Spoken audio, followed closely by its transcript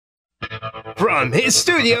from his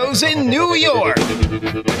studios in New York.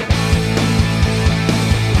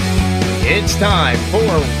 It's time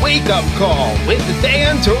for Wake Up Call with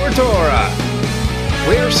Dan Tortora,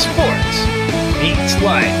 where sports meets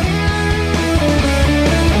life.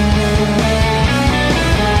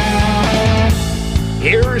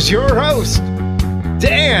 Here's your host,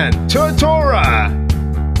 Dan Tortora.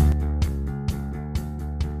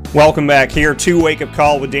 Welcome back here to Wake Up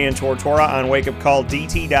Call with Dan Tortora on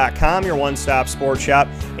wakeupcalldt.com, your one-stop sports shop,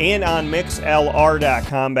 and on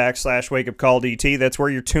mixlr.com/wakeupcalldt. That's where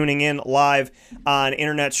you're tuning in live on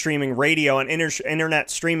internet streaming radio and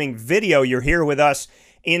internet streaming video. You're here with us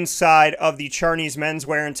inside of the Charney's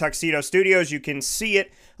Menswear and Tuxedo Studios. You can see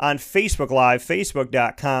it on Facebook Live,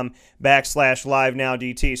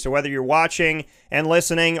 facebook.com/livenowdt. So whether you're watching and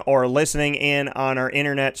listening or listening in on our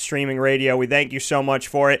internet streaming radio, we thank you so much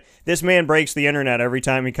for it. This man breaks the internet every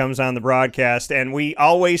time he comes on the broadcast, and we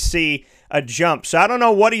always see a jump. So I don't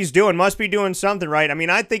know what he's doing. Must be doing something right. I mean,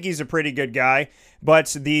 I think he's a pretty good guy,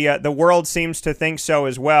 but the world seems to think so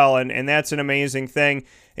as well, and that's an amazing thing.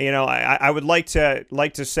 You know, I would like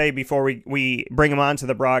to say before we bring him onto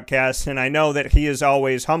the broadcast, and I know that he is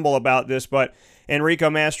always humble about this, but Enrico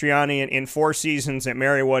Mastriani in 4 seasons at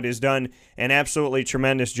Marywood has done an absolutely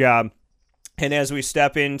tremendous job. And as we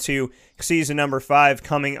step into season number 5,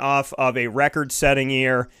 coming off of a record-setting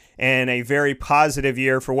year and a very positive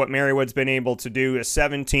year for what Marywood's been able to do,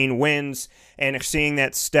 17 wins, and seeing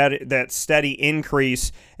that steady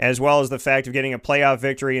increase, as well as the fact of getting a playoff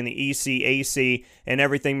victory in the ECAC, and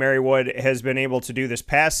everything Marywood has been able to do this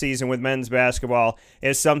past season with men's basketball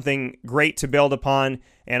is something great to build upon.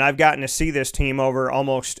 And I've gotten to see this team over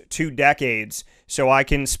almost 2 decades, so I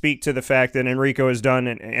can speak to the fact that Enrico has done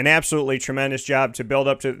an absolutely tremendous job to build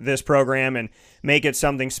up to this program and make it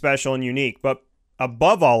something special and unique. But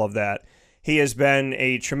above all of that, he has been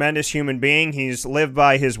a tremendous human being. He's lived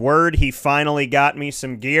by his word. He finally got me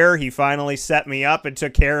some gear. He finally set me up and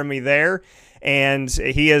took care of me there. And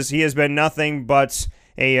he has been nothing but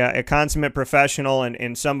a consummate professional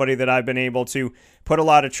and somebody that I've been able to put a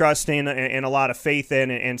lot of trust in and a lot of faith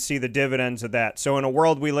in and see the dividends of that. So in a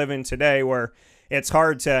world we live in today where it's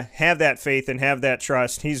hard to have that faith and have that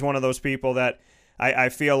trust, he's one of those people that I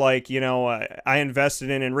feel like, you know, I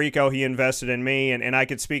invested in Enrico, he invested in me, and I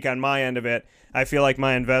could speak on my end of it. I feel like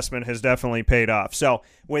my investment has definitely paid off. So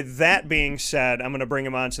with that being said, I'm going to bring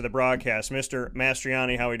him on to the broadcast. Mr.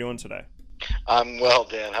 Mastriani, how are we doing today? I'm well,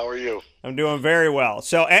 Dan. How are you? I'm doing very well.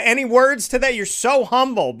 So any words to that? You're so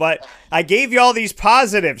humble, but I gave you all these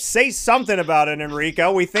positives. Say something about it,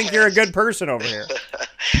 Enrico. We think you're a good person over here.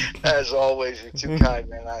 As always, you're too kind,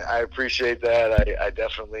 man. I appreciate that. I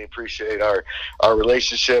definitely appreciate our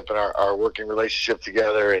relationship and our working relationship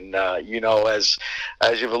together. And, you know, as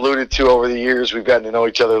you've alluded to over the years, we've gotten to know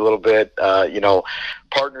each other a little bit. You know,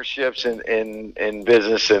 partnerships in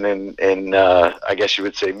business and in I guess you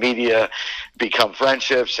would say media become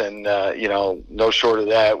friendships, and you know, no short of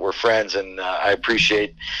that, we're friends. And I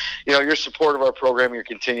appreciate, you know, your support of our program, your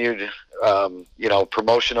continued you know,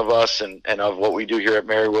 promotion of us and of what we do here at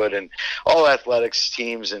Marywood and all athletics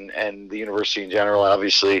teams and the university in general.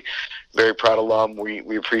 Obviously, very proud alum.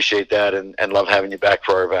 We appreciate that and love having you back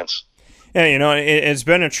for our events. Yeah, you know, it's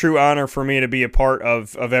been a true honor for me to be a part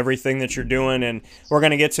of everything that you're doing, and we're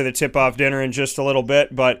going to get to the tip-off dinner in just a little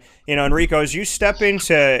bit. But, you know, Enrico, as you step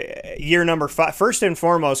into year number 5, first and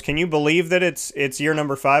foremost, can you believe that it's year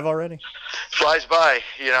number 5 already? Flies by.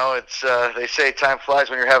 You know, it's they say time flies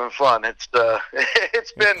when you're having fun. It's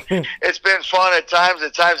been fun at times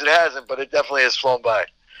it hasn't, but it definitely has flown by.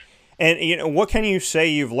 And, you know, what can you say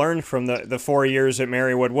you've learned from the 4 years at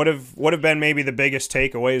Marywood? What have been maybe the biggest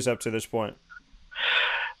takeaways up to this point?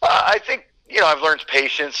 I think, you know, I've learned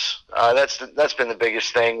patience. That's been the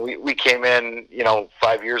biggest thing. We came in, you know,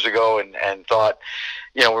 5 years ago and thought,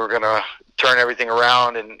 you know, we were going to turn everything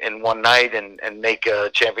around in one night and make a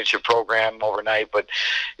championship program overnight. But,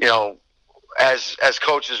 you know, as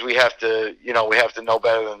coaches, we have to know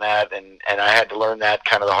better than that, and I had to learn that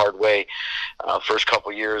kind of the hard way. First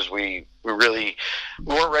couple years, we weren't ready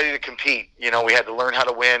to compete. You know, we had to learn how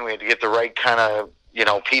to win. We had to get the right kind of, you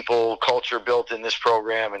know, people, culture built in this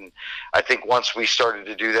program, and I think once we started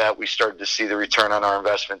to do that, we started to see the return on our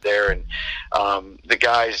investment there. And the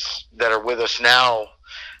guys that are with us now,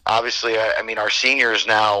 obviously, I mean, our seniors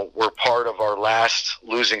now were part of our last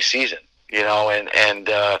losing season. You know, and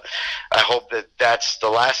I hope that that's the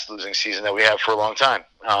last losing season that we have for a long time.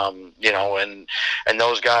 You know, and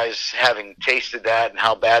those guys, having tasted that and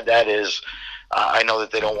how bad that is, I know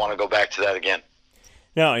that they don't want to go back to that again.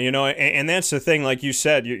 No, you know, and that's the thing. Like you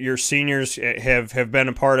said, your seniors have been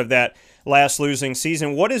a part of that last losing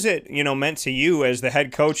season. What is it, meant to you as the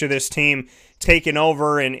head coach of this team, taking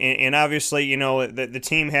over? And obviously, the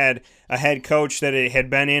team had a head coach that it had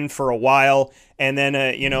been in for a while, and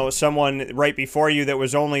then, someone right before you that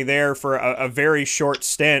was only there for a very short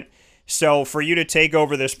stint. So for you to take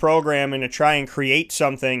over this program and to try and create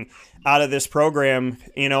something out of this program,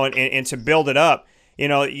 and to build it up,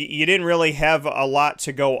 you didn't really have a lot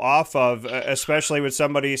to go off of, especially with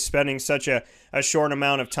somebody spending such a short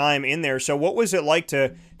amount of time in there. So what was it like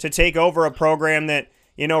to take over a program that,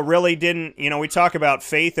 really didn't, we talk about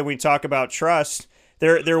faith and we talk about trust.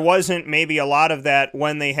 There wasn't maybe a lot of that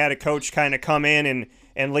when they had a coach kind of come in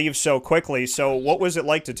and leave so quickly. So what was it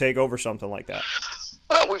like to take over something like that?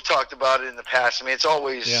 Well, we've talked about it in the past. I mean, it's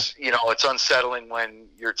always, it's unsettling when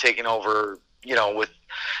you're taking over, with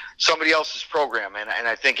somebody else's program. And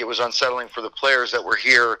I think it was unsettling for the players that were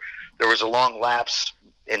here. There was a long lapse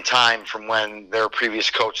in time from when their previous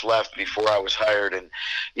coach left before I was hired. And,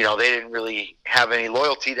 they didn't really have any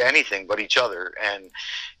loyalty to anything but each other. And,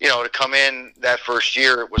 to come in that first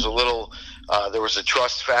year, it was a little, there was a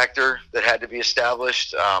trust factor that had to be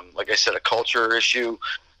established. Like I said, a culture issue.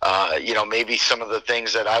 Maybe some of the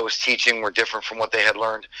things that I was teaching were different from what they had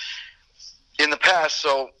learned in the past.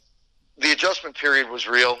 So the adjustment period was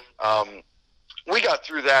real. We got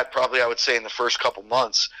through that probably, I would say, in the first couple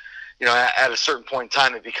months. At a certain point in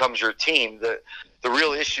time, it becomes your team. The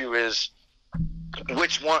real issue is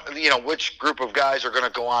which group of guys are going to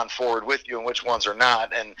go on forward with you and which ones are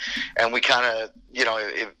not. And we kind of,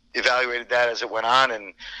 evaluated that as it went on,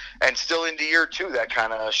 and still into year two, that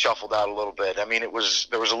kind of shuffled out a little bit. I mean, there was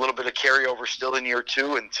a little bit of carryover still in year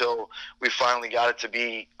two until we finally got it to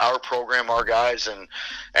be our program, our guys,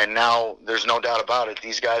 and now there's no doubt about it.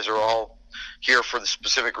 These guys are all here for the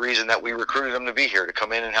specific reason that we recruited them to be here, to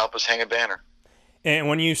come in and help us hang a banner. And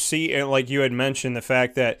when you see, like you had mentioned, the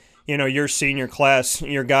fact that, your senior class,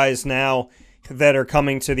 your guys now that are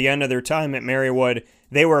coming to the end of their time at Marywood,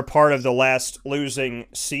 they were a part of the last losing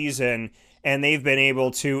season, and they've been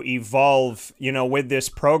able to evolve, with this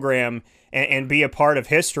program and be a part of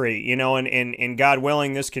history, and God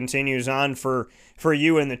willing, this continues on for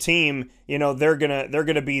you and the team. They're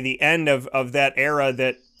gonna be the end of that era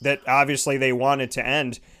that obviously they wanted to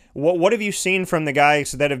end. What have you seen from the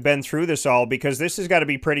guys that have been through this all? Because this has got to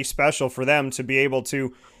be pretty special for them to be able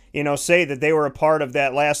to, say that they were a part of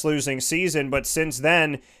that last losing season, but since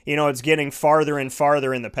then, it's getting farther and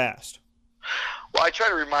farther in the past. Well, I try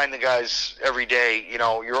to remind the guys every day,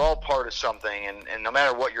 you're all part of something, and no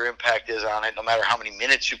matter what your impact is on it, no matter how many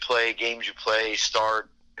minutes you play, games you play, start,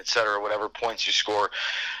 et cetera, whatever points you score,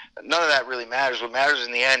 none of that really matters. What matters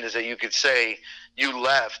in the end is that you could say you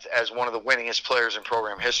left as one of the winningest players in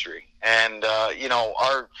program history. And,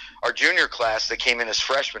 our junior class that came in as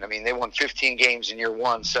freshmen, I mean, they won 15 games in year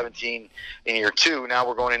one, 17 in year two. Now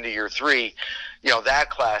we're going into year three. That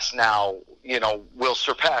class now, will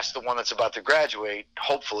surpass the one that's about to graduate,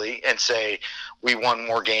 hopefully, and say we won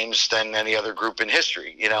more games than any other group in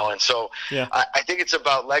history, and so yeah. I think it's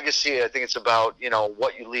about legacy. I think it's about,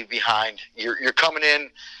 what you leave behind. You're coming in.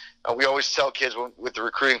 We always tell kids with the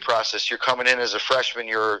recruiting process, you're coming in as a freshman,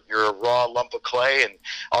 you're a raw lump of clay, and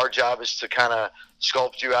our job is to kind of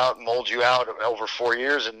sculpt you out and mold you out over 4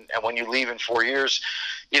 years. And when you leave in 4 years,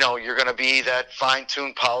 you're going to be that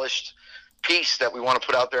fine-tuned, polished piece that we want to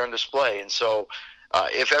put out there on display. And so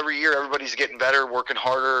if every year everybody's getting better, working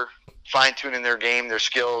harder, fine-tuning their game, their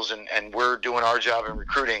skills, and we're doing our job in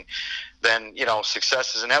recruiting, then,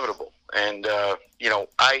 success is inevitable. And,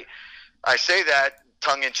 I say that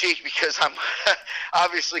tongue-in-cheek because I'm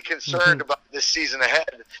obviously concerned about this season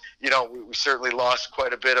ahead. We certainly lost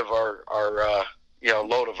quite a bit of our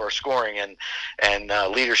load of our scoring and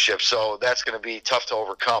leadership, so that's going to be tough to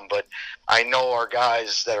overcome. But I know our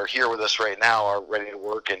guys that are here with us right now are ready to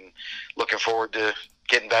work and looking forward to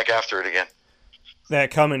getting back after it again. That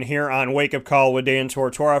coming here on Wake Up Call with Dan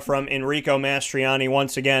Tortora from Enrico Mastriani,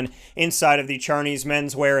 once again inside of the Charney's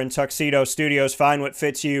Menswear and Tuxedo Studios. Find what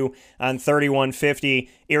fits you on 3150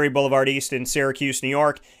 Erie Boulevard East in Syracuse, New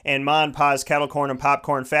York, and Mon Pa's Kettle Corn and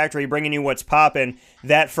Popcorn Factory, bringing you what's poppin'.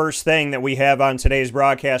 That first thing that we have on today's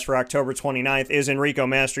broadcast for October 29th is Enrico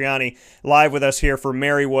Mastriani live with us here for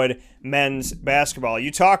Marywood men's basketball. You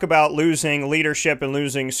talk about losing leadership and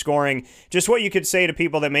losing scoring. Just what you could say to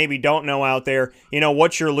people that maybe don't know out there,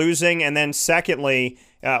 what you're losing, and then secondly,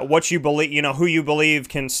 what you believe, who you believe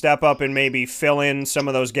can step up and maybe fill in some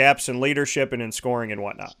of those gaps in leadership and in scoring and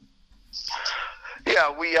whatnot.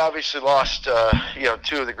 Yeah, we obviously lost,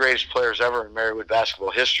 two of the greatest players ever in Marywood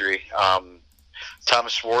basketball history.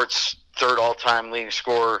 Thomas Schwartz, third all-time leading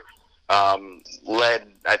scorer led,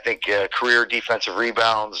 I think, career defensive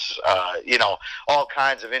rebounds, all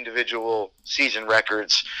kinds of individual season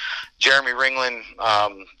records. Jeremy Ringland,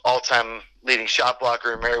 all-time leading shot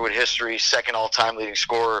blocker in Marywood history, second all-time leading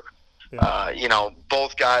scorer.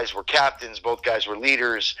 Both guys were captains. Both guys were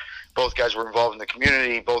leaders. Both guys were involved in the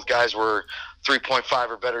community. Both guys were 3.5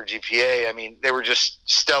 or better GPA. I mean, they were just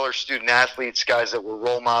stellar student athletes, guys that were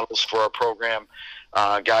role models for our program,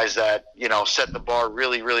 guys that, set the bar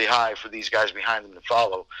really, really high for these guys behind them to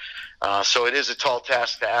follow. So it is a tall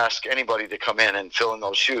task to ask anybody to come in and fill in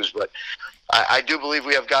those shoes. But I do believe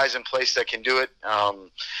we have guys in place that can do it.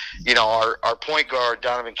 Our point guard,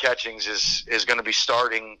 Donovan Catchings, is going to be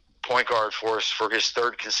starting point guard for us for his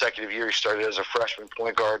third consecutive year. He started as a freshman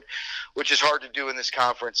point guard, which is hard to do in this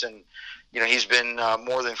conference. And, he's been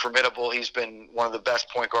more than formidable. He's been one of the best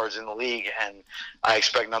point guards in the league, and I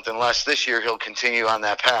expect nothing less. This year he'll continue on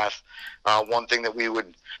that path. One thing that we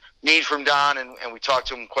would need from Don, and we talked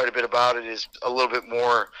to him quite a bit about it, is a little bit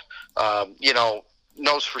more,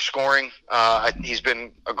 nose for scoring. He's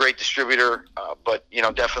been a great distributor, but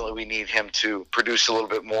definitely we need him to produce a little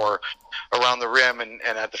bit more around the rim and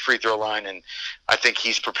at the free throw line, and I think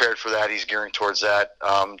he's prepared for that. He's gearing towards that.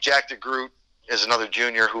 Jack DeGroot is another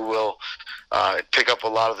junior who will pick up a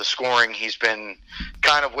lot of the scoring. He's been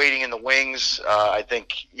kind of waiting in the wings. I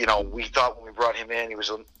think we thought when we brought him in, he was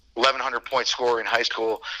a 1,100-point scorer in high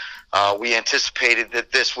school. We anticipated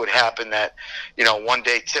that this would happen, that, one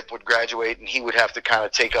day Tip would graduate and he would have to kind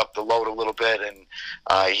of take up the load a little bit.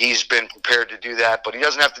 And he's been prepared to do that, but he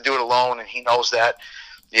doesn't have to do it alone. And he knows that,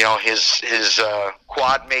 his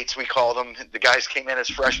quad mates, we call them, the guys came in as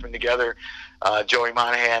freshmen together, Joey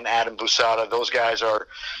Monahan, Adam Busada, those guys are,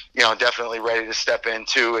 definitely ready to step in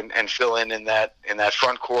too and fill in that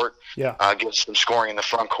front court, give some scoring in the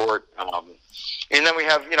front court. And then we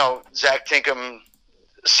have, Zach Tinkham,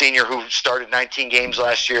 senior, who started 19 games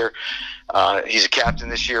last year. He's a captain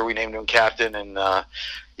this year. We named him captain, and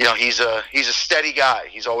he's a steady guy.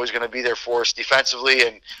 He's always going to be there for us defensively,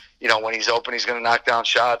 and when he's open, he's going to knock down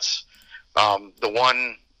shots.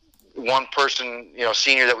 The one person,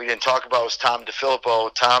 senior that we didn't talk about was Tom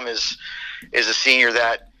DeFilippo. Tom is a senior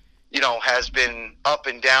that has been up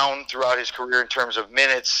and down throughout his career in terms of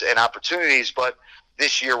minutes and opportunities, but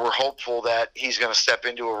this year we're hopeful that he's going to step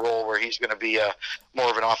into a role where he's going to be more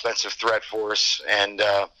of an offensive threat for us. And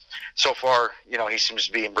so far, he seems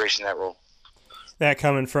to be embracing that role. That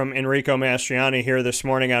coming from Enrico Mastriani here this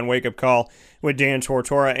morning on Wake Up Call with Dan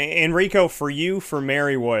Tortora. Enrico, for you, for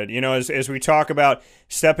Marywood, as we talk about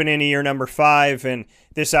stepping into year number 5 and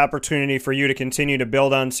this opportunity for you to continue to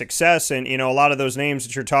build on success, and, a lot of those names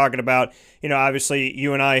that you're talking about, obviously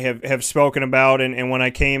you and I have spoken about, and when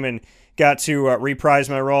I came and got to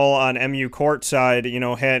reprise my role on MU courtside,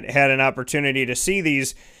 had an opportunity to see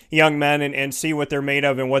these young men and see what they're made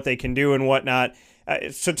of and what they can do and whatnot.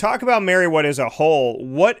 So talk about Marywood as a whole.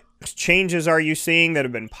 What changes are you seeing that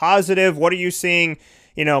have been positive? What are you seeing,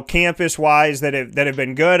 campus-wise that have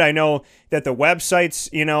been good? I know that the website's,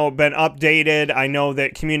 been updated. I know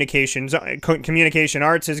that communication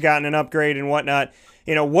arts has gotten an upgrade and whatnot.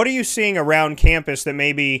 What are you seeing around campus that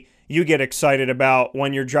maybe you get excited about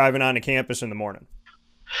when you're driving onto campus in the morning?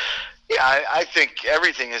 Yeah, I think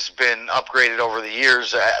everything has been upgraded over the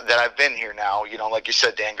years that I've been here now. Like you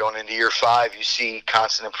said, Dan, going into year 5, you see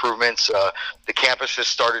constant improvements. The campus has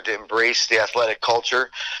started to embrace the athletic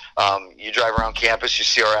culture. You drive around campus, you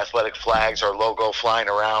see our athletic flags, our logo flying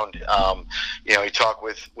around. You talk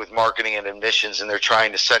with marketing and admissions, and they're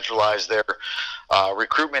trying to centralize their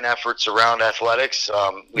recruitment efforts around athletics.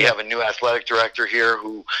 We have a new athletic director here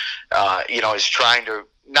who, is trying to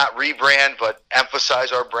not rebrand, but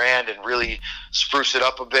emphasize our brand and really spruce it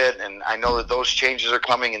up a bit. And I know that those changes are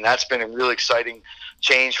coming, and that's been a really exciting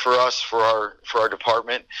change for us, for our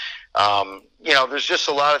department. There's just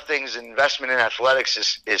a lot of things. Investment in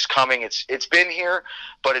athletics is coming. It's been here,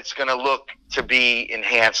 but it's going to look to be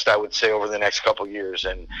enhanced, I would say, over the next couple of years.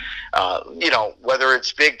 And, whether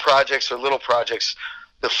it's big projects or little projects,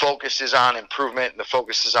 the focus is on improvement and the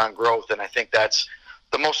focus is on growth. And I think that's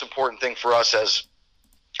the most important thing for us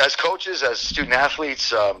as coaches, as student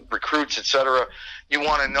athletes, recruits, et-cetera. You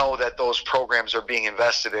want to know that those programs are being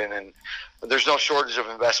invested in, and there's no shortage of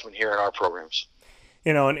investment here in our programs.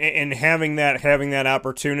 And having that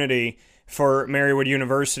opportunity for Marywood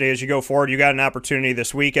University as you go forward, you got an opportunity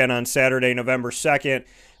this weekend on Saturday, November 2nd,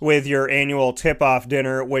 with your annual tip-off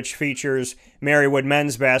dinner, which features Marywood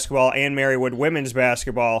men's basketball and Marywood women's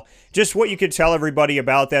basketball. Just what you could tell everybody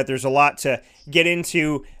about that. There's a lot to get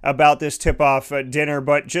into about this tip-off dinner,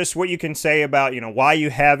 but just what you can say about, why you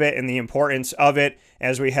have it and the importance of it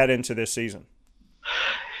as we head into this season.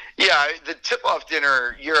 Yeah, the tip-off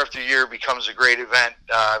dinner year after year becomes a great event,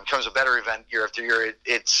 becomes a better event year after year.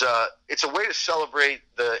 It's a way to celebrate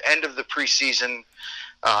the end of the preseason,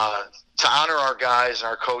 to honor our guys and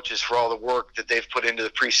our coaches for all the work that they've put into the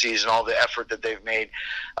preseason, all the effort that they've made.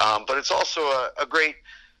 But it's also a great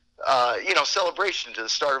celebration to the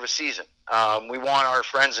start of a season. We want our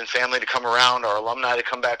friends and family to come around, our alumni to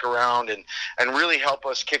come back around, and really help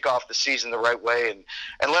us kick off the season the right way,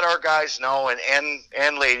 and let our guys know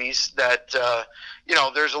and ladies that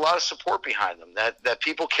there's a lot of support behind them, that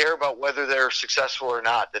people care about whether they're successful or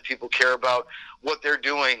not, that people care about what they're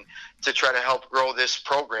doing to try to help grow this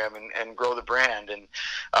program and grow the brand. And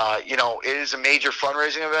it is a major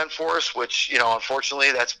fundraising event for us, which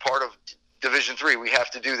unfortunately that's part of Division III. We have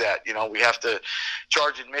to do that. We have to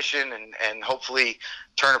charge admission and hopefully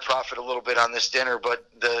turn a profit a little bit on this dinner. But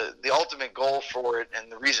the ultimate goal for it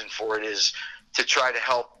and the reason for it is to try to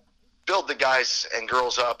help build the guys and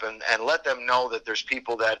girls up and let them know that there's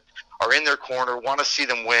people that are in their corner, want to see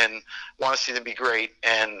them win, want to see them be great,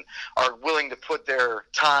 and are willing to put their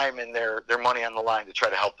time and their money on the line to try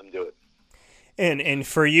to help them do it. And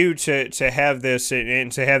for you to have this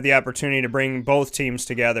and to have the opportunity to bring both teams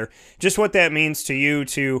together, just what that means to you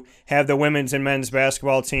to have the women's and men's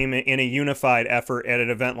basketball team in a unified effort at an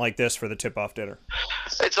event like this for the tip-off dinner.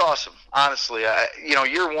 It's awesome, honestly.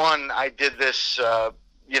 Year one, I did this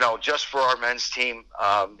just for our men's team.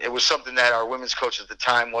 It was something that our women's coach at the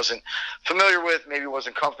time wasn't familiar with, maybe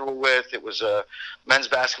wasn't comfortable with. It was a men's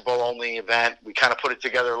basketball only event. We kind of put it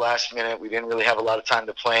together last minute. We didn't really have a lot of time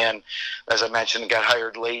to plan. As I mentioned, got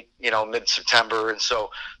hired late, mid-September. And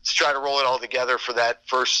so to try to roll it all together for that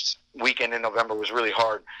first weekend in November was really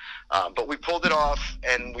hard. But we pulled it off,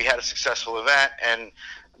 and we had a successful event. And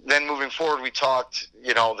then moving forward, we talked,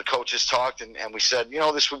 the coaches talked, and we said,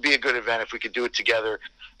 this would be a good event if we could do it together.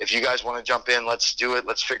 If you guys want to jump in, let's do it.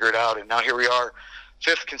 Let's figure it out. And now here we are,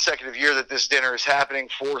 5th consecutive year that this dinner is happening,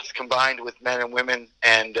 4th combined with men and women.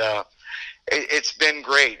 And it's been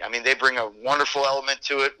great. I mean, they bring a wonderful element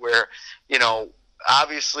to it where,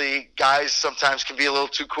 obviously guys sometimes can be a little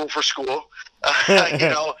too cool for school.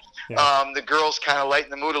 The girls kind of lighten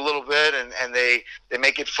the mood a little bit, and they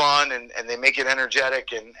make it fun and they make it energetic,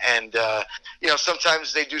 and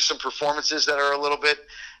sometimes they do some performances that are a little bit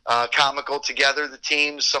comical together, the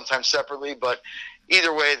teams, sometimes separately, but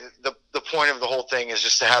either way, the point of the whole thing is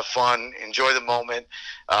just to have fun, enjoy the moment.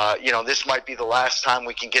 This might be the last time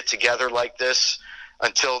we can get together like this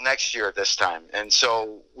until next year at this time, and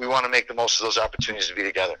so we want to make the most of those opportunities to be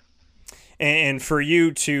together. And for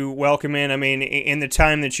you to welcome in, I mean, in the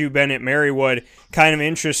time that you've been at Marywood, kind of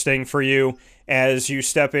interesting for you as you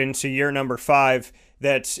step into year number 5,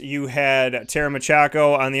 that you had Tara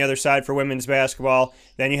Machako on the other side for women's basketball,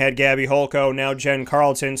 then you had Gabby Holko, now Jen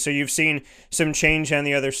Carlton, so you've seen some change on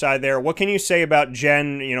the other side there. What can you say about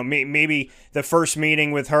Jen, maybe the first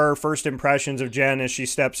meeting with her, first impressions of Jen as she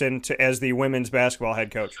steps into as the women's basketball head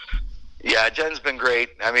coach? Yeah, Jen's been great.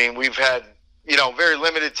 I mean, we've had very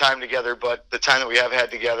limited time together, but the time that we have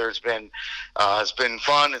had together has been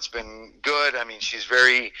fun. It's been good. I mean, she's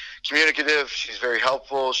very communicative. She's very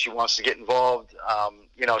helpful. She wants to get involved.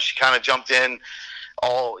 She kind of jumped in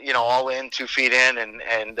all in, 2 feet in,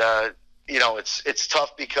 and it's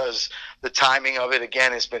tough because the timing of it,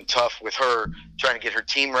 again, has been tough with her trying to get her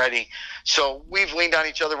team ready. So we've leaned on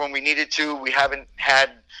each other when we needed to. We haven't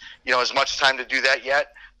had, as much time to do that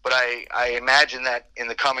yet. But I imagine that in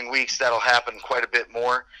the coming weeks that'll happen quite a bit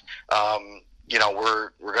more.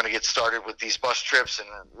 We're going to get started with these bus trips and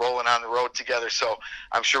rolling on the road together. So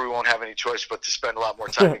I'm sure we won't have any choice but to spend a lot more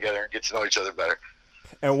time together and get to know each other better.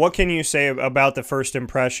 And what can you say about the first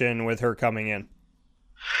impression with her coming in?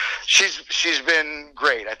 She's been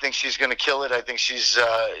great. I think she's going to kill it. I think she's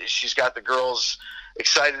got the girls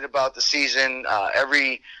excited about the season.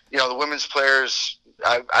 The women's players,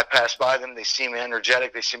 I pass by them. They seem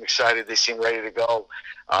energetic. They seem excited. They seem ready to go.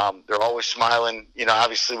 They're always smiling.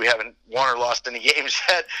 Obviously we haven't won or lost any games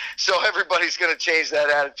yet, so everybody's going to change that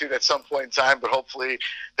attitude at some point in time. But hopefully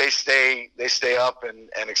they stay up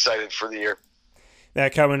and excited for the year.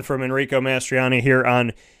 That coming from Enrico Mastriani here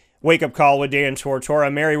on Wake Up Call with Dan Tortora,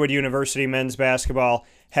 Marywood University men's basketball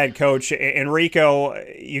head coach. Enrico,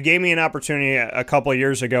 you gave me an opportunity a couple of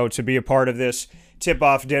years ago to be a part of this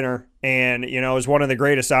tip-off dinner, and, you know, it was one of the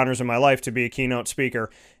greatest honors of my life to be a keynote speaker.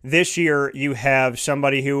 This year, you have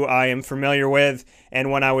somebody who I am familiar with, and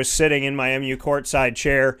when I was sitting in my MU courtside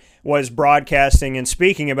chair, was broadcasting and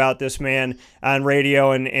speaking about this man on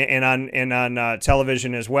radio and on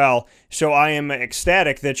television as well. So I am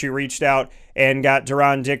ecstatic that you reached out and got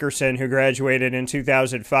Deron Dickerson, who graduated in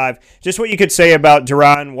 2005. Just what you could say about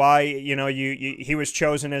Deron, why, you know, he was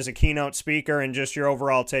chosen as a keynote speaker, and just your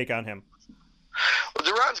overall take on him. Well,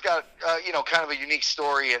 Duran's got, you know, kind of a unique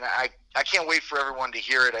story, and I can't wait for everyone to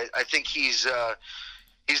hear it. I think he's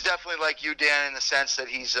definitely like you, Dan, in the sense that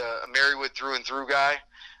he's a Marywood through and through guy.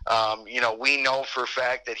 You know, we know for a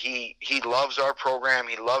fact that he loves our program.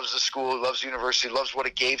 He loves the school. He loves the university. He loves what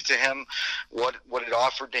it gave to him, what it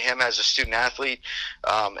offered to him as a student athlete.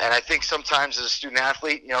 And I think sometimes as a student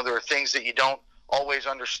athlete, you know, there are things that you don't always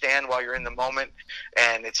understand while you're in the moment.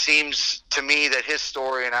 And it seems to me that his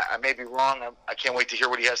story, and I may be wrong, I can't wait to hear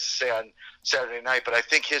what he has to say on Saturday night, but I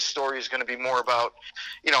think his story is going to be more about,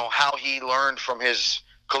 you know, how he learned from his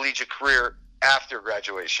collegiate career after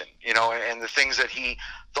graduation, you know, and the things that he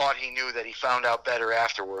thought he knew that he found out better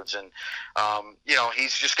afterwards. And, you know,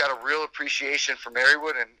 he's just got a real appreciation for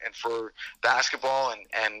Marywood and for basketball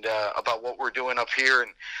and about what we're doing up here.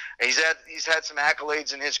 And he's had some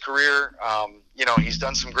accolades in his career. You know, he's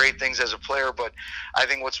done some great things as a player, but I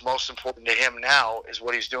think what's most important to him now is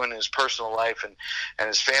what he's doing in his personal life, and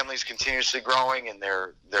his family's continuously growing, and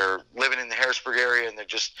they're living in the Harrisburg area, and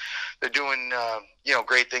they're doing, you know,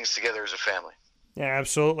 great things together as a family. Yeah,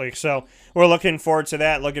 absolutely. So we're looking forward to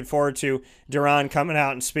that. Looking forward to Deron coming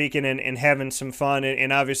out and speaking and having some fun,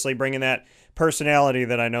 and obviously bringing that personality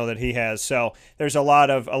that I know that he has. So there's a lot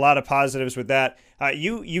of positives with that.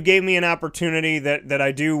 You gave me an opportunity that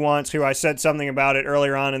I do want to. I said something about it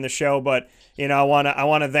earlier on in the show, but you know, I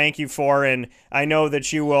want to thank you for, and I know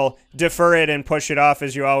that you will defer it and push it off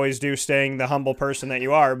as you always do, staying the humble person that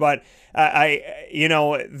you are. But you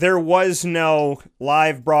know, there was no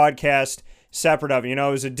live broadcast separate of it. You know,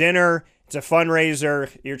 it was a dinner. It's a fundraiser.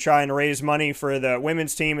 You're trying to raise money for the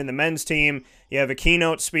women's team and the men's team. You have a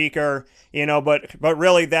keynote speaker, you know, but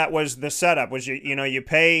really that was the setup. Was you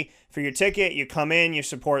pay for your ticket, you come in, you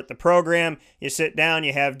support the program, you sit down,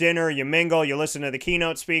 you have dinner, you mingle, you listen to the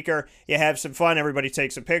keynote speaker, you have some fun, everybody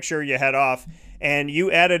takes a picture, you head off. And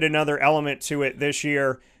you added another element to it this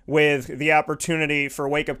year with the opportunity for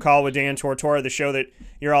Wake Up Call with Dan Tortora, the show that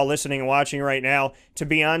you're all listening and watching right now, to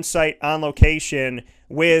be on site, on location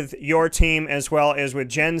with your team as well as with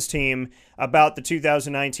Jen's team about the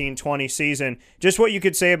 2019-20 season. Just what you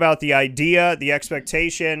could say about the idea, the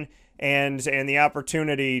expectation, and the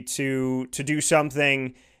opportunity to do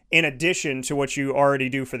something in addition to what you already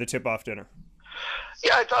do for the tip-off dinner.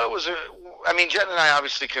 Yeah, I thought it was Jen and I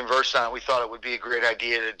obviously conversed on it. We thought it would be a great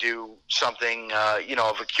idea to do something, you know,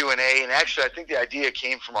 of a Q&A. And actually, I think the idea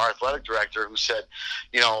came from our athletic director, who said,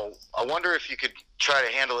 you know, I wonder if you could try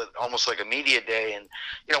to handle it almost like a media day. And,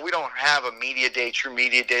 you know, we don't have a media day, true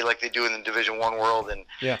media day like they do in the Division I world. And,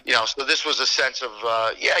 you know, so this was a sense of,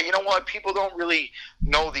 you know what, people don't really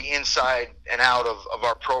know the inside and out of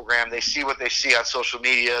our program. They see what they see on social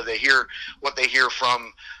media. They hear what they hear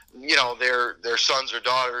from, you know, their sons or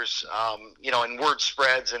daughters, you know, and word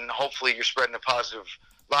spreads, and hopefully you're spreading a positive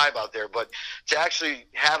vibe out there. But to actually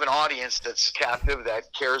have an audience that's captive,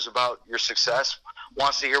 that cares about your success,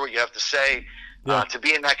 wants to hear what you have to say, to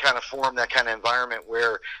be in that kind of forum, that kind of environment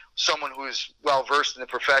where someone who's well-versed in the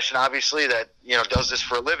profession, obviously, that, you know, does this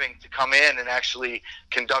for a living, to come in and actually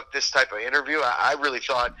conduct this type of interview, I really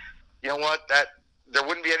thought, you know what, that there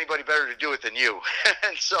wouldn't be anybody better to do it than you.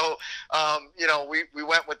 And so, you know, we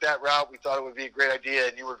went with that route. We thought it would be a great idea,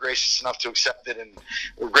 and you were gracious enough to accept it, and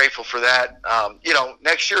we're grateful for that. You know,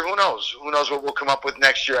 next year, who knows? Who knows what we'll come up with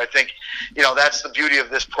next year? I think, you know, that's the beauty of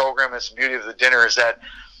this program. It's the beauty of the dinner, is that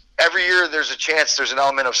every year there's a chance, there's an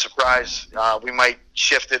element of surprise. We might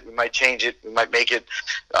shift it, we might change it, we might make it,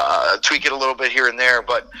 tweak it a little bit here and there,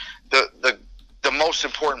 but the most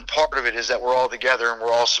important part of it is that we're all together and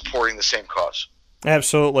we're all supporting the same cause.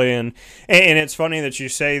 Absolutely, and it's funny that you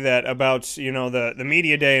say that about, you know, the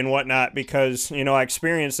media day and whatnot, because, you know, I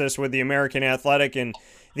experienced this with the American Athletic and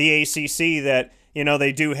the ACC, that, you know,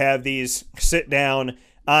 they do have these sit down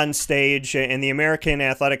on stage, and the American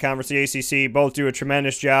Athletic Conference, the ACC, both do a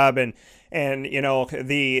tremendous job, and you know,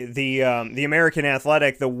 the American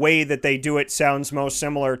Athletic, the way that they do it sounds most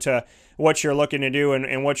similar to what you're looking to do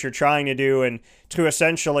and what you're trying to do, and to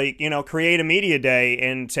essentially, you know, create a media day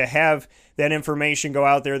and to have that information go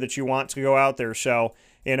out there that you want to go out there. So,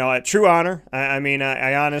 you know, a true honor. I mean,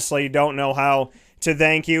 I honestly don't know how to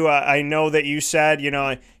thank you. I know that you said,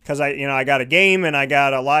 because I got a game and I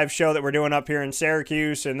got a live show that we're doing up here in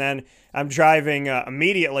Syracuse, and then I'm driving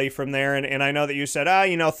immediately from there, and I know that you said,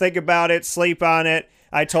 think about it, sleep on it.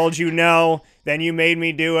 I told you no, then you made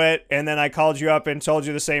me do it, and then I called you up and told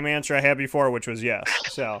you the same answer I had before, which was yes.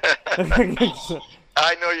 So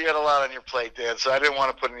I know you got a lot on your plate, Dan, so I didn't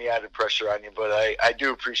want to put any added pressure on you, but I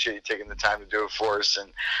do appreciate you taking the time to do it for us.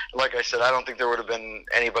 And like I said, I don't think there would have been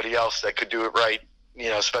anybody else that could do it right,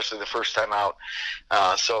 especially the first time out.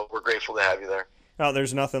 So we're grateful to have you there. Oh,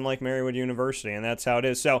 there's nothing like Marywood University, and that's how it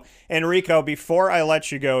is. So, Enrico, before I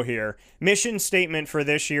let you go here, mission statement for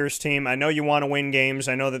this year's team. I know you want to win games.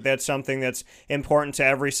 I know that that's something that's important to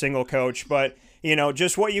every single coach, but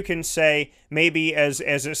just what you can say maybe as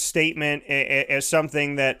a statement, as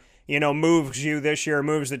something that, moves you this year,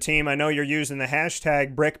 moves the team. I know you're using the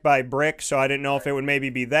hashtag brick by brick, so I didn't know if it would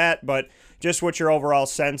maybe be that, but just what your overall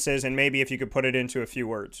sense is, and maybe if you could put it into a few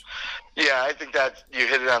words. Yeah, I think that you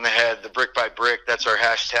hit it on the head. The brick by brick, that's our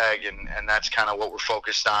hashtag, and that's kind of what we're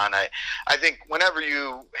focused on. I think whenever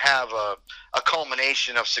you have a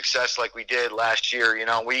culmination of success like we did last year,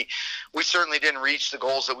 we certainly didn't reach the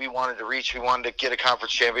goals that we wanted to reach. We wanted to get a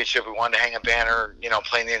conference championship. We wanted to hang a banner,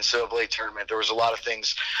 playing the NCAA tournament. There was a lot of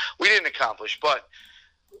things we didn't accomplish, but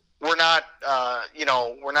we're not,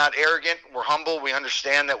 we're not arrogant. We're humble. We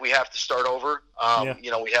understand that we have to start over.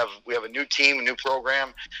 We have a new team, a new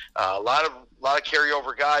program, a lot of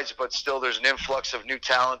carryover guys, but still there's an influx of new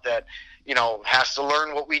talent that, has to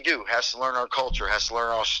learn what we do, has to learn our culture, has to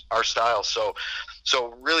learn our style.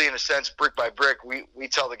 So really, in a sense, brick by brick, we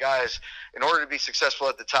tell the guys, in order to be successful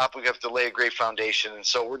at the top, we have to lay a great foundation. And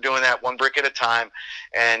so we're doing that one brick at a time.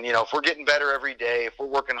 And, if we're getting better every day, if we're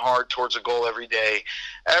working hard towards a goal every day,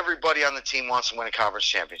 everybody on the team wants to win a conference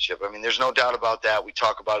championship. I mean, there's no doubt about that. We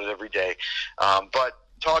talk about it every day. But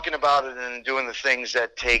talking about it and doing the things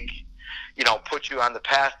that put you on the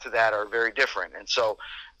path to that are very different. And so,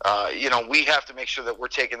 we have to make sure that we're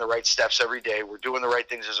taking the right steps every day. We're doing the right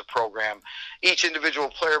things as a program, each individual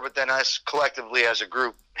player, but then us collectively as a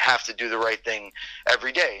group have to do the right thing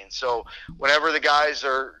every day. And so whenever the guys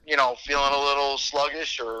are, feeling a little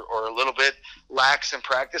sluggish or a little bit lax in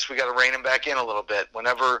practice, we got to rein them back in a little bit.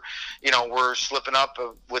 Whenever, we're slipping up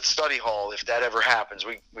with study hall, if that ever happens,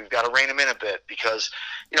 we've got to rein them in a bit because,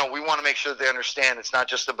 we want to make sure that they understand it's not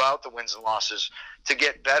just about the wins and losses. To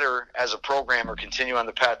get better as a program or continue on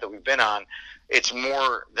the path that we've been on, it's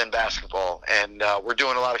more than basketball. And we're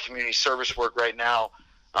doing a lot of community service work right now.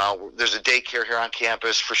 There's a daycare here on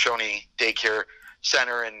campus, Frashoni Daycare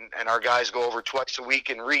Center, and our guys go over twice a week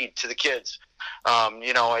and read to the kids.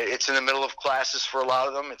 It's in the middle of classes for a lot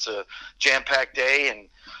of them. It's a jam-packed day, and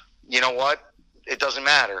you know what? It doesn't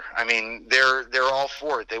matter. I mean, they're all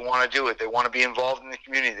for it. They want to do it. They want to be involved in the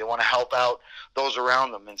community. They want to help out those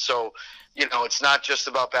around them. And so, it's not just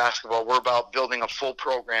about basketball. We're about building a full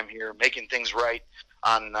program here, making things right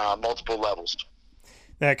on multiple levels.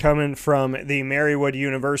 That coming from the Marywood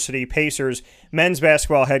University Pacers men's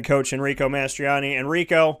basketball head coach Enrico Mastriani.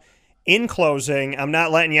 Enrico, in closing, I'm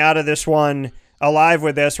not letting you out of this one alive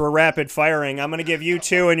with this. We're rapid firing. I'm going to give you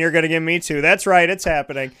 2 and you're going to give me 2. That's right. It's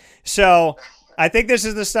happening. So I think this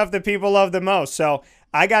is the stuff that people love the most. So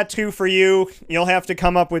I got 2 for you. You'll have to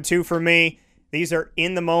come up with 2 for me. These are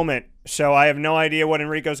in the moment. So I have no idea what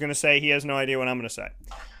Enrico's going to say. He has no idea what I'm going to say.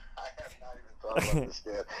 I have not even thought about this,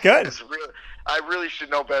 Dan. Good. I really should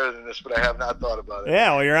know better than this, but I have not thought about it.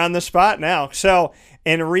 Yeah, well, you're on the spot now. So,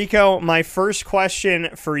 Enrico, my first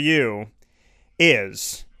question for you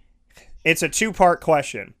is, it's a 2-part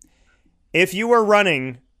question. If you were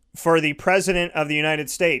running for the President of the United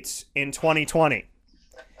States in 2020,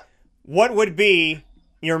 what would be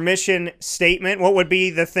your mission statement? What would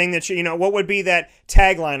be the thing that what would be that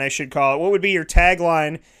tagline, I should call it? What would be your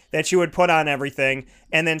tagline that you would put on everything?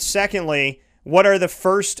 And then secondly, what are the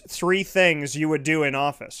first 3 things you would do in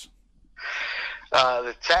office?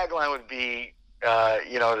 The tagline would be,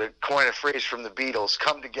 to coin a phrase from the Beatles,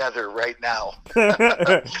 come together right now.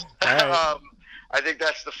 Right. I think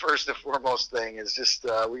that's the first and foremost thing is just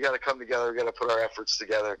we got to come together. We got to put our efforts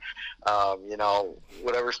together.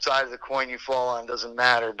 Whatever side of the coin you fall on doesn't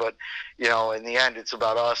matter. But, in the end, it's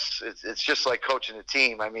about us. It's just like coaching a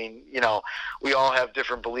team. I mean, we all have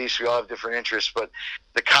different beliefs. We all have different interests. But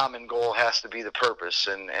the common goal has to be the purpose.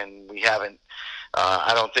 And we haven't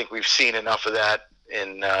I don't think we've seen enough of that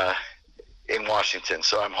in Washington.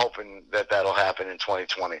 So I'm hoping that that'll happen in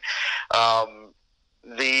 2020.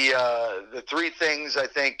 The 3 things I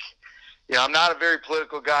think, I'm not a very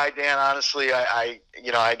political guy, Dan, honestly. I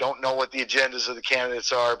don't know what the agendas of the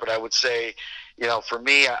candidates are, but I would say, for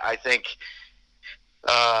me, I think,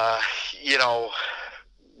 You know,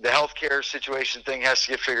 the healthcare situation thing has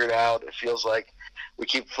to get figured out. It feels like we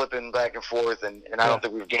keep flipping back and forth, and I don't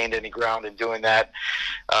think we've gained any ground in doing that.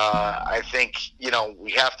 I think, you know,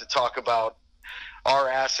 we have to talk about our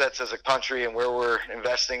assets as a country and where we're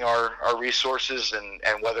investing our resources,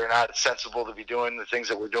 and whether or not it's sensible to be doing the things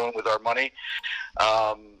that we're doing with our money.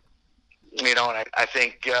 You know, and I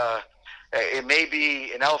think it may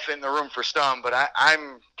be an elephant in the room for some, but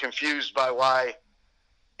I'm confused by why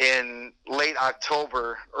in late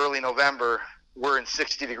October, early November, we're in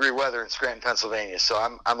 60-degree weather in Scranton, Pennsylvania. So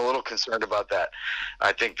I'm a little concerned about that.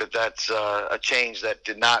 I think that's a change that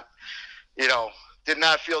did not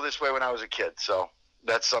feel this way when I was a kid. So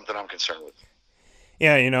that's something I'm concerned with.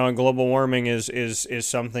 Yeah, you know, and global warming is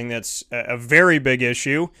something that's a very big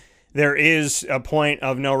issue. There is a point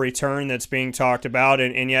of no return that's being talked about,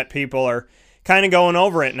 and yet people are kind of going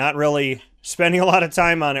over it, not really spending a lot of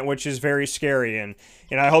time on it, which is very scary. And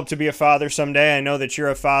I hope to be a father someday. I know that you're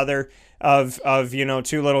a father of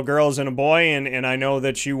 2 little girls and a boy, and I know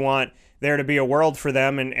that you want there to be a world for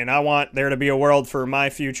them, and I want there to be a world for my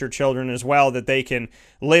future children as well that they can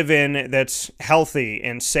live in that's healthy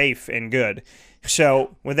and safe and good.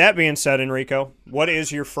 So with that being said, Enrico, what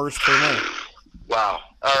is your first for me? Wow.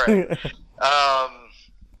 All right.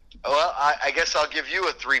 Well, I guess I'll give you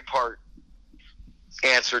a 3-part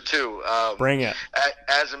answer too. Bring it.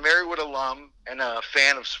 As a Marywood alum and a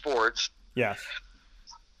fan of sports, yes.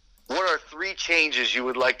 What are 3 changes you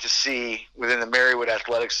would like to see within the Marywood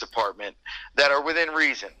athletics department that are within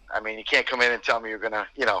reason? I mean, you can't come in and tell me you're gonna,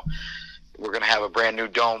 we're going to have a brand new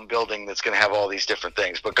dome building that's going to have all these different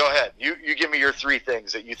things. But go ahead. You give me your 3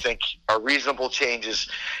 things that you think are reasonable changes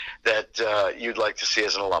that you'd like to see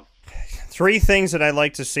as an alum. 3 things that I'd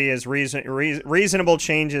like to see as reasonable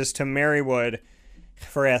changes to Marywood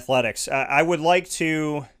for athletics. I would like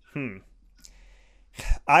to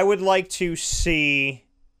see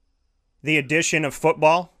the addition of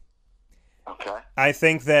football. Okay. I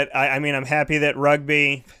think that, I'm happy that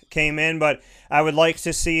rugby came in, but I would like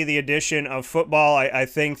to see the addition of football. I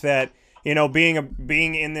think that,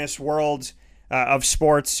 being in this world of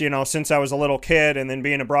sports, since I was a little kid, and then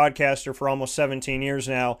being a broadcaster for almost 17 years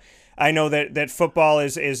now, I know that football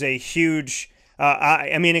is a huge,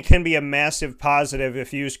 it can be a massive positive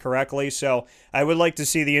if used correctly. So I would like to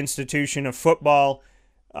see the institution of football.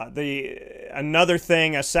 A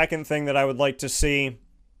second thing that I would like to see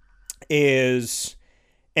is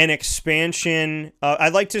an expansion.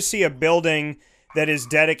 I'd like to see a building that is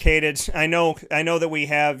dedicated. I know that we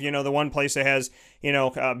have, the one place that has,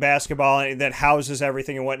 basketball that houses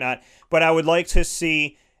everything and whatnot. But I would like to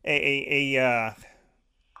see I'd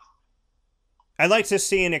like to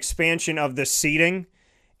see an expansion of the seating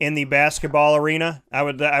in the basketball arena. I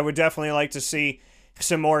would definitely like to see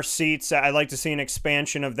some more seats. I'd like to see an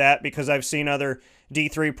expansion of that because I've seen other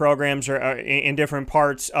D3 programs are in different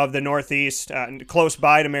parts of the Northeast, close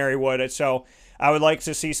by to Marywood. So I would like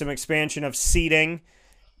to see some expansion of seating.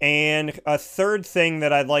 And a third thing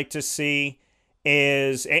that I'd like to see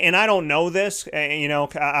is, and I don't know this,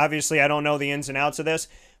 obviously I don't know the ins and outs of this,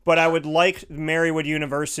 but I would like Marywood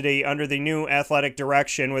University under the new athletic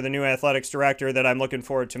direction with a new athletics director that I'm looking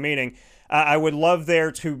forward to meeting. I would love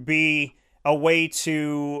there to be a way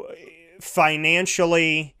to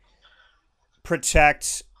financially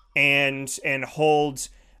protect and hold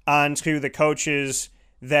onto the coaches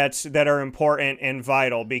that are important and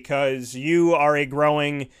vital, because you are a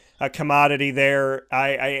growing commodity there.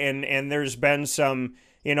 And there's been some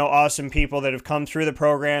awesome people that have come through the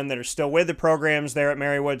program that are still with the programs there at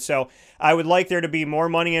Marywood. So I would like there to be more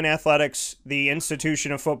money in athletics, the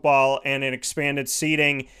institution of football, and an expanded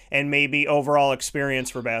seating and maybe overall experience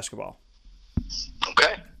for basketball.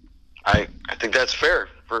 Okay. I think that's fair.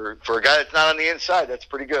 For a guy that's not on the inside, that's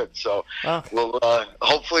pretty good. So we'll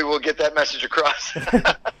hopefully we'll get that message across.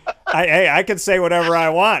 I could say whatever I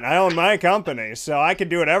want. I own my company, so I can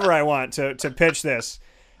do whatever I want to pitch this.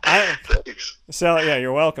 Thanks. So yeah,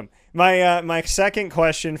 you're welcome. My second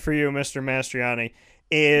question for you, Mr. Mastriani,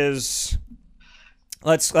 is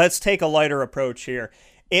let's take a lighter approach here.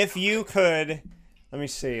 If you could, let me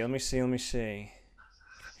see.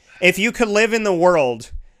 If you could live in the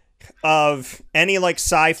world of any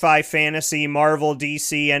sci-fi, fantasy, Marvel,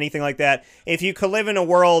 DC, anything like that, if you could live in a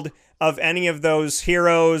world of any of those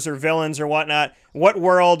heroes or villains or whatnot, what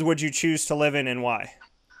world would you choose to live in and why?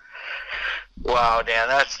 Wow, Dan,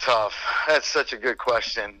 that's tough. That's such a good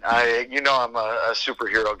question. I'm a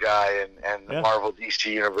superhero guy, and the Marvel DC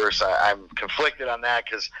universe, I'm conflicted on that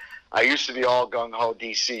because I used to be all gung-ho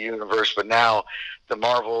DC universe, but now the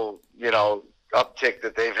Marvel, uptick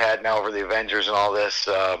that they've had now over the Avengers and all this.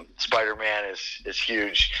 Spider-Man is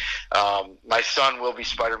huge. My son will be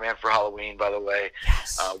Spider-Man for Halloween, by the way.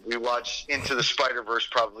 Yes. We watch Into the Spider-Verse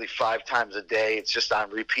probably 5 times a day. It's just on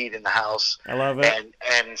repeat in the house. I love it.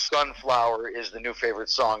 And Sunflower is the new favorite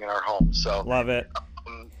song in our home. So love it.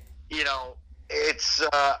 It's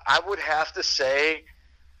I would have to say,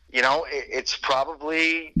 it's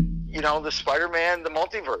probably the Spider-Man, the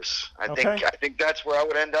multiverse. I think that's where I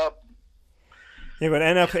would end up. You would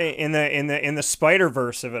end up in the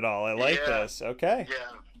Spider-Verse of it all. I like this. Okay. Yeah.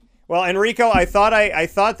 Well, Enrico, I thought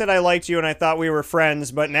that I liked you and I thought we were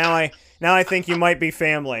friends, but now I think you might be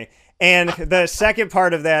family. And the second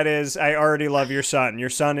part of that is I already love your son. Your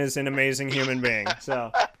son is an amazing human being.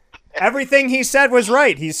 So everything he said was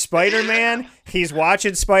right. He's Spider-Man. He's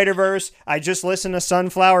watching Spider-Verse. I just listened to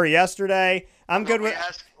Sunflower yesterday. I'm good with.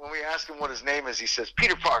 When we ask him what his name is, he says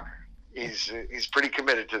Peter Parker. He's pretty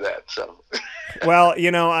committed to that. So. Well,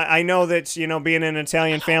 I know that, being an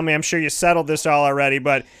Italian family, I'm sure you settled this all already,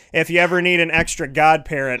 but if you ever need an extra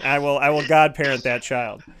godparent, I will godparent that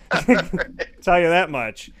child. Tell you that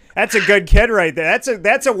much. That's a good kid right there.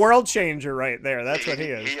 That's a world changer right there. That's what he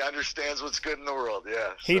is. He understands what's good in the world, yeah.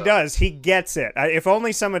 He does. He gets it. If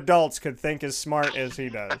only some adults could think as smart as he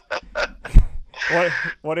does.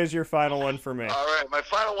 What is your final one for me? All right, my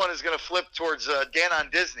final one is going to flip towards Dan on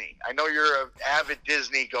Disney. I know you're an avid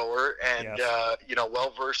Disney goer and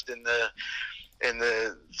well versed in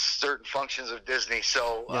the certain functions of Disney.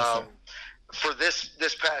 So yes, for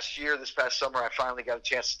this past summer, I finally got a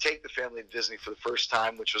chance to take the family to Disney for the first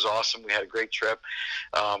time, which was awesome. We had a great trip,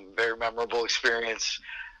 very memorable experience.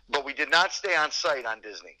 But we did not stay on site on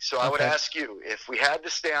Disney. So I would ask you, if we had to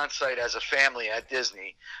stay on site as a family at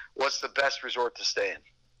Disney, what's the best resort to stay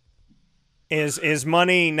in? Is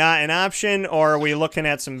money not an option, or are we looking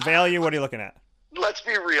at some value? What are you looking at? Let's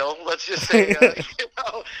be real. Let's just say,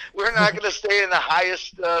 we're not going to stay in the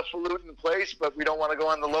highest falutin place, but we don't want to go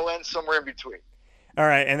on the low end, somewhere in between. All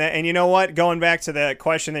right, and you know what? Going back to the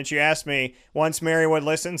question that you asked me, once Marywood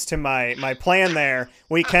listens to my plan there,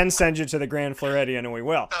 we can send you to the Grand Floridian, and we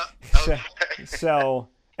will. Okay. So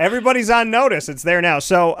everybody's on notice. It's there now.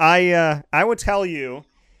 So I would tell you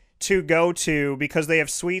to go to, because they have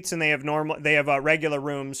suites and they have regular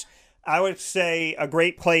rooms. I would say a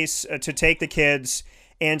great place to take the kids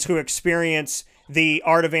and to experience the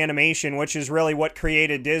art of animation, which is really what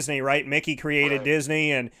created Disney, right? Mickey created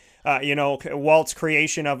Disney, and Walt's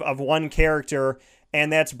creation of one character,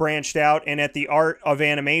 and that's branched out. And at the Art of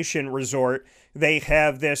Animation Resort, they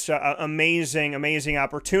have this amazing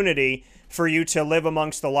opportunity for you to live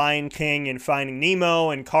amongst the Lion King and Finding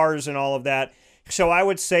Nemo and Cars and all of that. So I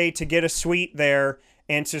would say to get a suite there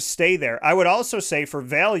and to stay there. I would also say for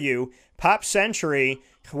value, Pop Century,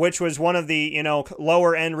 which was one of the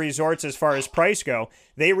lower end resorts as far as price go,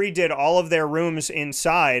 they redid all of their rooms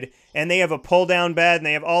inside, and they have a pull down bed, and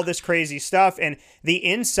they have all this crazy stuff, and the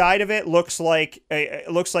inside of it looks like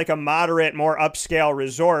a moderate, more upscale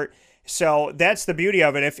resort. So that's the beauty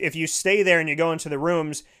of it. If you stay there and you go into the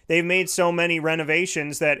rooms, they've made so many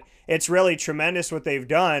renovations that it's really tremendous what they've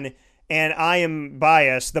done. And I am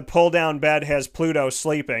biased. The pull down bed has Pluto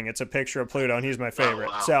sleeping. It's a picture of Pluto, and he's my favorite.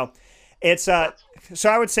 Oh, wow. So it's so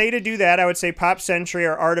I would say to do that. I would say Pop Century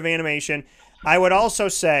or Art of Animation. I would also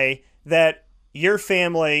say that your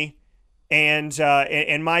family and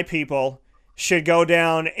my people should go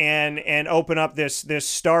down and open up this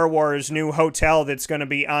Star Wars new hotel that's going to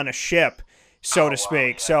be on a ship, so to speak. Wow,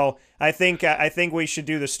 yeah. So I think we should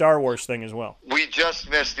do the Star Wars thing as well. We just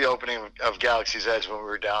missed the opening of Galaxy's Edge when we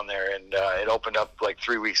were down there, and it opened up like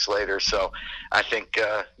 3 weeks later. So I think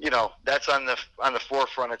that's on the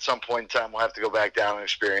forefront. At some point in time, we'll have to go back down and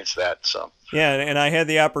experience that. So yeah, and I had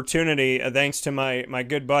the opportunity, thanks to my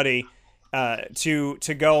good buddy,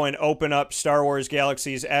 to go and open up Star Wars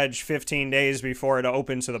Galaxy's Edge 15 days before it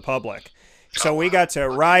opened to the public. So we got to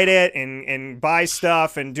ride it and buy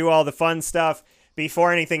stuff and do all the fun stuff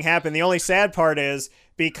before anything happened. The only sad part is,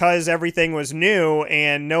 because everything was new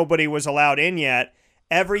and nobody was allowed in yet,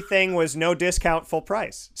 everything was no discount, full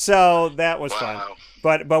price. So that was fun.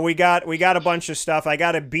 But we got a bunch of stuff. I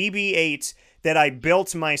got a BB-8 that I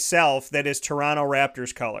built myself that is Toronto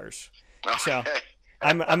Raptors colors. So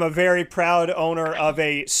I'm a very proud owner of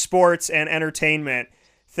a sports and entertainment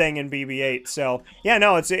thing in BB-8. So yeah,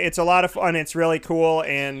 no, it's a lot of fun. It's really cool.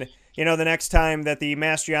 And the next time that the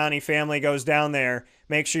Mastriani family goes down there,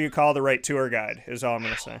 make sure you call the right tour guide, is all I'm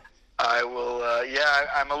going to say. I will,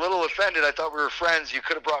 I'm a little offended. I thought we were friends. You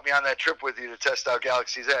could have brought me on that trip with you to test out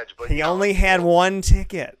Galaxy's Edge. But he only had one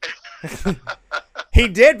ticket. He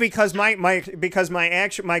did, because my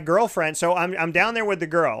girlfriend, so I'm down there with the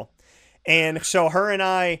girl, And so her and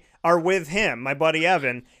I are with him, my buddy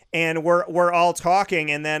Evan, and we're all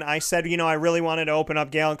talking. And then I said, I really wanted to open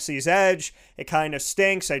up Galaxy's Edge. It kind of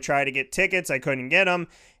stinks. I tried to get tickets. I couldn't get them.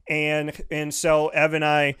 And so Evan and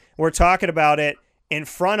I were talking about it in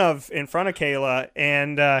front of Kayla,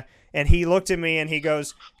 and he looked at me and he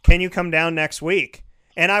goes, "Can you come down next week?"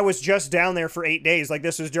 And I was just down there for 8 days. Like,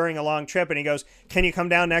 this was during a long trip. And he goes, "Can you come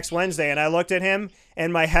down next Wednesday?" And I looked at him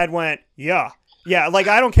and my head went, yeah, like,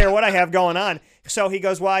 I don't care what I have going on. So he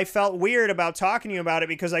goes, "Well, I felt weird about talking to you about it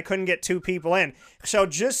because I couldn't get 2 people in." So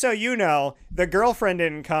just so you know, the girlfriend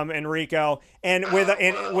didn't come, Enrico. And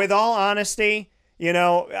with all honesty,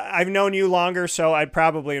 I've known you longer, so I'd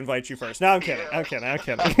probably invite you first. No, I'm kidding. Yeah. I'm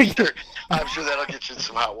kidding. I'm sure that'll get you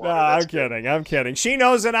some hot water. No, I'm kidding. She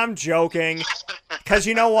knows that I'm joking. Because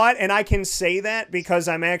you know what? And I can say that because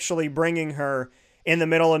I'm actually bringing her in the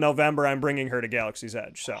middle of November. I'm bringing her to Galaxy's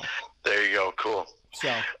Edge. So there you go. Cool.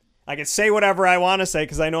 So I can say whatever I want to say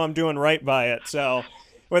because I know I'm doing right by it. So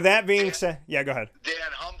with that being said, yeah, go ahead. Dan,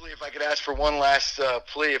 humbly, if I could ask for one last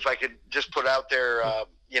plea, if I could just put out there,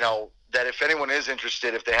 that if anyone is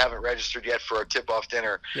interested, if they haven't registered yet for our tip-off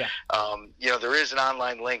dinner, there is an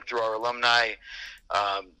online link through our alumni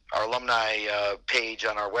page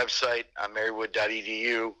on our website on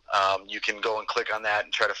marywood.edu. You can go and click on that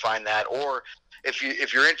and try to find that, or if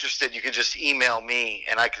you're interested, you can just email me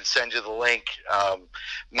and I can send you the link.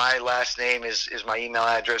 My last name is my email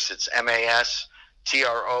address. It's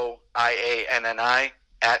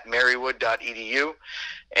mastroianni@marywood.edu.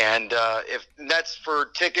 And if that's for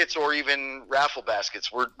tickets or even raffle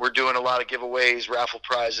baskets, we're doing a lot of giveaways, raffle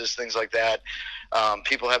prizes, things like that.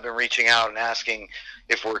 People have been reaching out and asking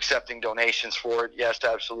if we're accepting donations for it. Yes,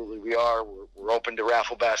 absolutely we are. We're open to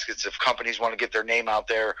raffle baskets. If companies want to get their name out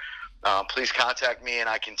there, please contact me and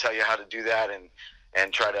I can tell you how to do that and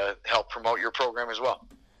try to help promote your program as well.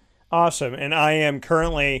 Awesome. And I am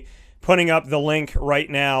currently putting up the link right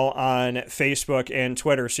now on Facebook and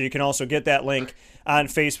Twitter. So you can also get that link on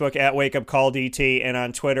Facebook at Wake Up Call DT and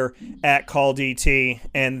on Twitter at Call DT.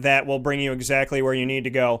 And that will bring you exactly where you need to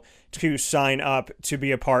go to sign up to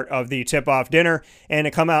be a part of the tip-off dinner and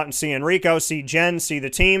to come out and see Enrico, see Jen, see the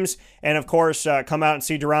teams, and of course come out and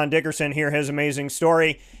see Deron Dickerson, hear his amazing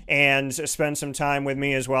story, and spend some time with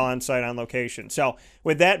me as well on site on location. So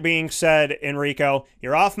with that being said, Enrico,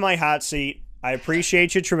 you're off my hot seat. I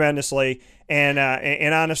appreciate you tremendously, and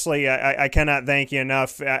honestly, I cannot thank you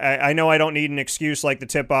enough. I know I don't need an excuse like the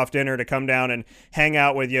tip-off dinner to come down and hang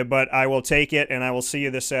out with you, but I will take it, and I will see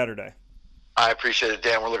you this Saturday. I appreciate it,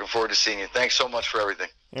 Dan. We're looking forward to seeing you. Thanks so much for everything.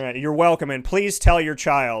 All right, you're welcome, and please tell your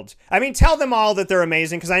child. I mean, tell them all that they're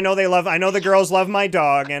amazing, because I know the girls love my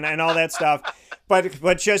dog and all that stuff,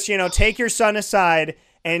 but just, take your son aside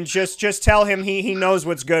and just tell him he knows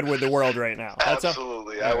what's good with the world right now.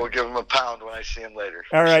 Absolutely. I will give him a pound when I see him later.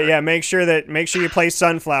 All right, sure. Yeah, make sure you play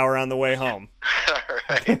Sunflower on the way home. All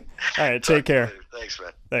right. All right, take care. Thanks,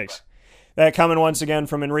 man. Thanks. Bye. That coming once again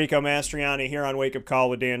from Enrico Mastriani here on Wake Up Call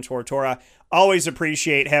with Dan Tortora. Always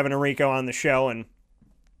appreciate having Enrico on the show, and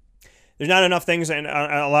there's not enough things and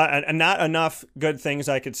not enough good things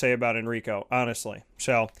I could say about Enrico, honestly.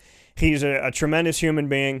 So he's a tremendous human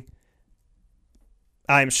being.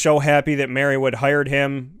 I'm so happy that Marywood hired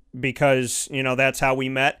him because, that's how we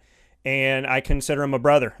met, and I consider him a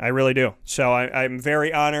brother. I really do. So I'm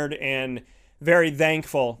very honored and very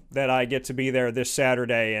thankful that I get to be there this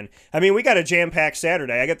Saturday. And, we got a jam-packed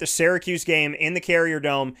Saturday. I got the Syracuse game in the Carrier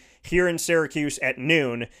Dome here in Syracuse at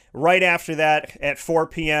noon. Right after that, at 4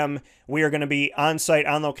 p.m., we are going to be on site,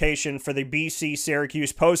 on location for the BC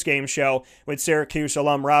Syracuse postgame show with Syracuse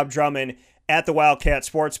alum Rob Drummond at the Wildcat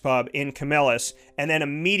Sports Pub in Camillus. And then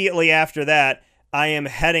immediately after that, I am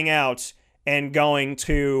heading out and going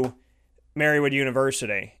to Marywood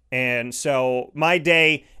University. And so my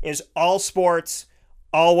day is all sports,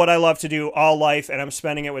 all what I love to do, all life, and I'm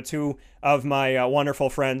spending it with two of my wonderful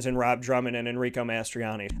friends in Rob Drummond and Enrico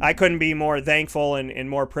Mastriani. I couldn't be more thankful and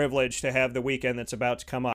more privileged to have the weekend that's about to come up.